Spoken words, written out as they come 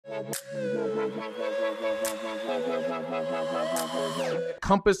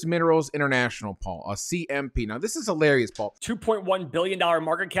Compass Minerals International, Paul, a CMP. Now, this is hilarious, Paul. $2.1 billion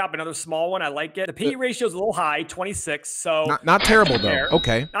market cap, another small one. I like it. The PE ratio is a little high, 26. So not terrible, though.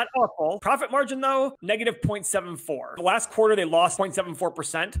 Okay. Not awful. Profit margin, though, negative 0.74. The last quarter, they lost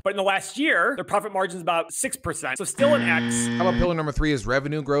 0.74%. But in the last year, their profit margin is about 6%. So still an X. How about pillar number 3 is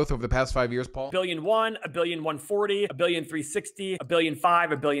revenue growth over the past 5 years, Paul? $1.1 billion, $1.140, $1.360, $1.5 billion,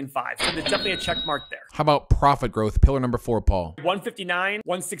 $1.5 billion. So there's definitely a check mark there. How about profit growth? Pillar number 4, Paul. 159,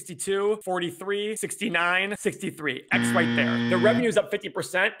 162, 43, 69, 63. X right there. Their revenue is up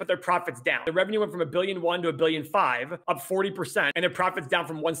 50%, but their profit's down. The revenue went from $1.1 billion to $1.5 billion, up 40%, and their profit's down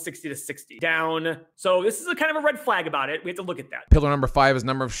from 160 to 60. Down. So this is a kind of a red flag about it. We have to look at that. Pillar number 5 is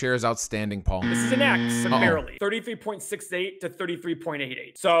number of shares outstanding, Paul. This is an X, barely. 33.68 to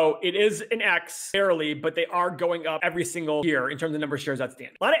 33.88. So it is an X, barely, but they are going up every single year in terms of number of shares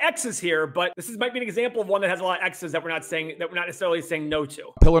outstanding. A lot of X's here, but this might be an example of one that has a lot of X's that we're not necessarily saying no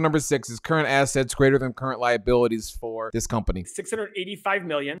to. Pillar number 6 is current assets greater than current liabilities for this company. $685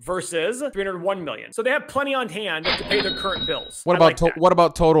 million versus $301 million. So they have plenty on hand to pay their current bills. What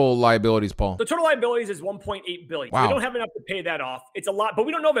about total liabilities, Paul? The total liabilities is $1.8 billion. Wow. So we don't have enough to pay that off. It's a lot, but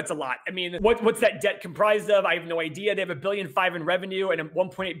we don't know if it's a lot. I mean, what's that debt comprised of? I have no idea. They have $1.5 billion in revenue and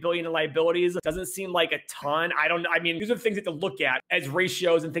 $1.8 billion in liabilities. Doesn't seem like a ton. I mean, these are things that to look at as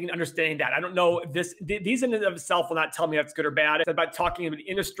ratios and understanding that. I don't know if these in and of itself will not tell me if it's good or bad. It's about talking about the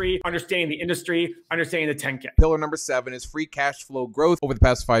industry, understanding the 10K. Pillar number 7 is free cash flow growth over the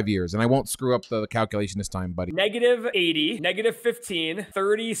past 5 years. And I won't screw up the calculation this time, buddy. Negative 80, negative 15,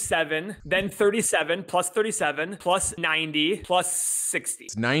 37, then 37, plus 37, plus 90, plus 60.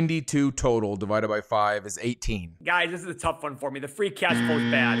 It's 92 total divided by 5 is 18. Guys, this is a tough one for me. The free cash flow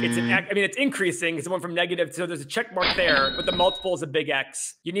is bad. It's increasing. It's went from negative, so there's a check mark there, but the multiple is a big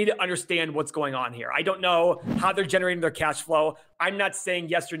X. You need to understand what's going on here. I don't know how they're generating their cash flow. I'm not saying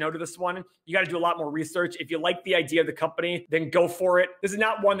yes or no to this one. You got to do a lot more research. If you like the idea of the company, then go for it. This is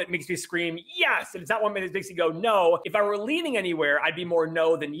not one that makes me scream yes, and it's not one that makes me go no. If I were leaning anywhere, I'd be more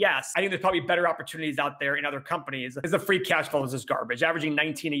no than yes. I think there's probably better opportunities out there in other companies because the free cash flow is just garbage, averaging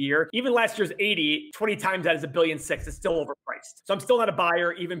 19 a year. Even last year's 80, 20 times that is $1.6 billion. It's still overpriced. So I'm still not a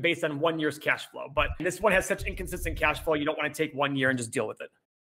buyer even based on 1 year's cash flow. But this one has such inconsistent cash flow, you don't want to take 1 year and just deal with it.